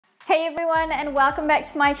Hey everyone, and welcome back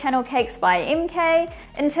to my channel Cakes by MK.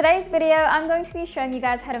 In today's video, I'm going to be showing you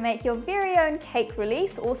guys how to make your very own cake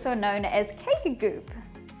release, also known as cake goop.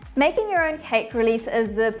 Making your own cake release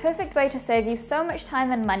is the perfect way to save you so much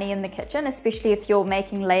time and money in the kitchen, especially if you're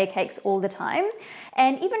making layer cakes all the time.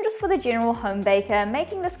 And even just for the general home baker,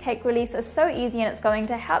 making this cake release is so easy, and it's going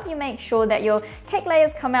to help you make sure that your cake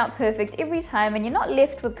layers come out perfect every time and you're not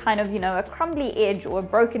left with kind of, a crumbly edge or a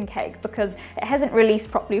broken cake because it hasn't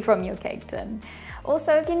released properly from your cake tin.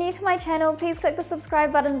 Also, if you're new to my channel, please click the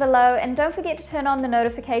subscribe button below and don't forget to turn on the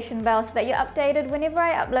notification bell so that you're updated whenever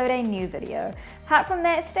I upload a new video. Apart from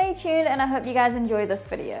that, stay tuned and I hope you guys enjoy this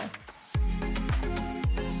video.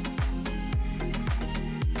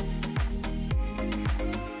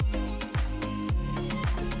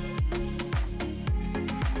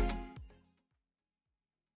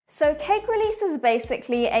 So cake release is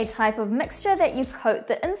basically a type of mixture that you coat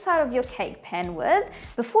the inside of your cake pan with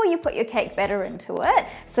before you put your cake batter into it,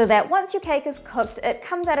 so that once your cake is cooked, it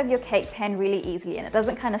comes out of your cake pan really easily and it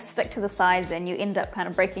doesn't kind of stick to the sides and you end up kind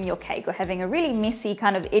of breaking your cake or having a really messy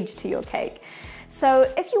kind of edge to your cake. So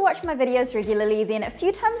if you watch my videos regularly, then a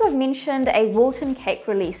few times I've mentioned a Walton cake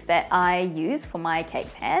release that I use for my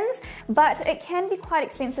cake pans, but it can be quite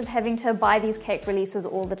expensive having to buy these cake releases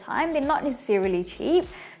all the time. They're not necessarily cheap.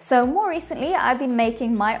 So more recently, I've been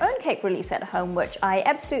making my own cake release at home, which I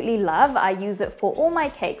absolutely love. I use it for all my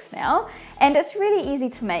cakes now, and it's really easy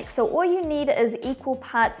to make. So all you need is equal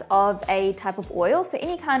parts of a type of oil, so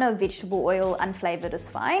any kind of vegetable oil, unflavored is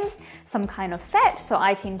fine, some kind of fat, so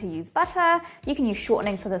I tend to use butter. You can use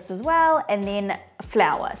shortening for this as well, and then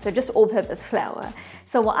flour, so just all-purpose flour.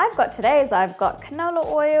 So what I've got today is I've got canola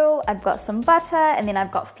oil, I've got some butter, and then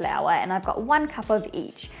I've got flour, and I've got 1 cup of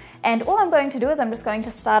each. And all I'm going to do is I'm just going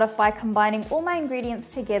to start off by combining all my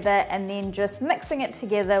ingredients together and then just mixing it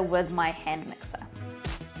together with my hand mixer.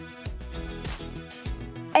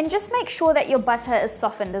 And just make sure that your butter is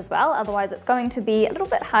softened as well, otherwise it's going to be a little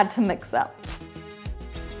bit hard to mix up.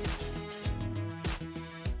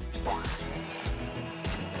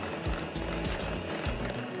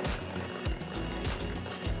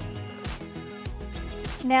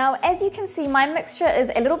 Now, as you can see, my mixture is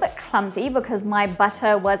a little bit clumpy because my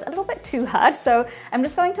butter was a little bit too hard, so I'm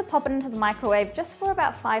just going to pop it into the microwave just for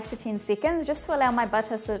about 5 to 10 seconds, just to allow my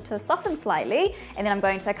butter to soften slightly, and then I'm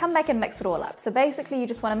going to come back and mix it all up. So basically, you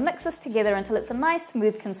just want to mix this together until it's a nice,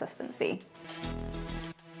 smooth consistency.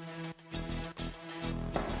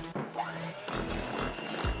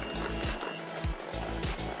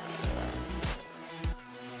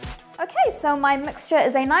 Okay, so my mixture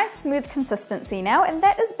is a nice smooth consistency now, and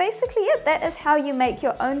that is basically it. That is how you make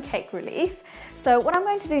your own cake release. So what I'm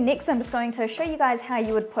going to do next, I'm just going to show you guys how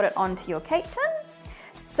you would put it onto your cake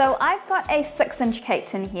tin. So I've got a 6-inch cake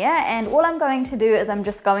tin here, and all I'm going to do is I'm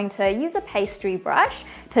just going to use a pastry brush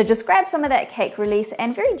to just grab some of that cake release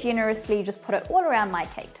and very generously just put it all around my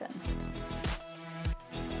cake tin.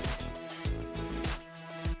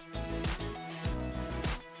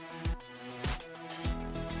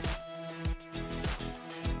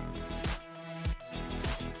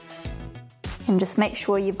 And just make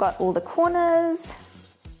sure you've got all the corners.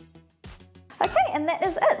 Okay, and that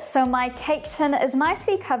is it. So my cake tin is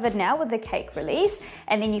nicely covered now with the cake release,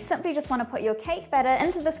 and then you simply just want to put your cake batter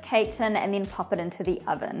into this cake tin and then pop it into the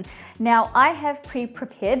oven. Now, I have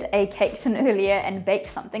pre-prepared a cake tin earlier and baked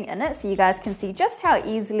something in it, so you guys can see just how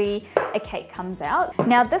easily a cake comes out.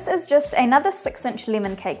 Now, this is just another 6-inch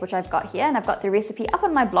lemon cake which I've got here, and I've got the recipe up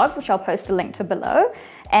on my blog, which I'll post a link to below.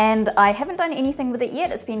 And I haven't done anything with it yet.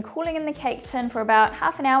 It's been cooling in the cake tin for about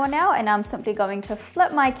half an hour now, and I'm simply going to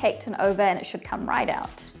flip my cake tin over and it should come right out.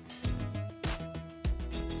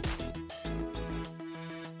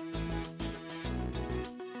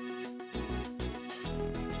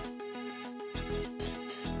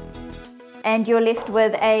 And you're left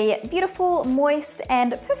with a beautiful, moist,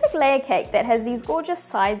 and perfect layer cake that has these gorgeous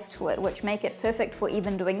sides to it, which make it perfect for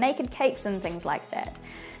even doing naked cakes and things like that.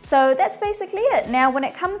 So that's basically it. Now, when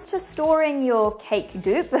it comes to storing your cake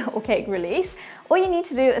goop or cake release, all you need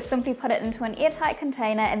to do is simply put it into an airtight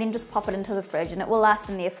container and then just pop it into the fridge, and it will last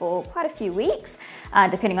in there for quite a few weeks,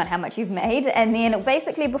 depending on how much you've made. And then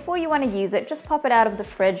basically before you want to use it, just pop it out of the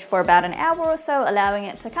fridge for about an hour or so, allowing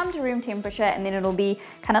it to come to room temperature, and then it'll be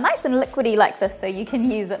kind of nice and liquidy like this, so you can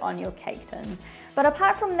use it on your cake tins. But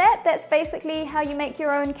apart from that, that's basically how you make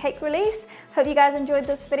your own cake release. Hope you guys enjoyed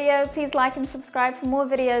this video. Please like and subscribe for more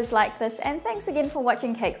videos like this, and thanks again for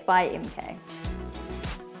watching Cakes by MK.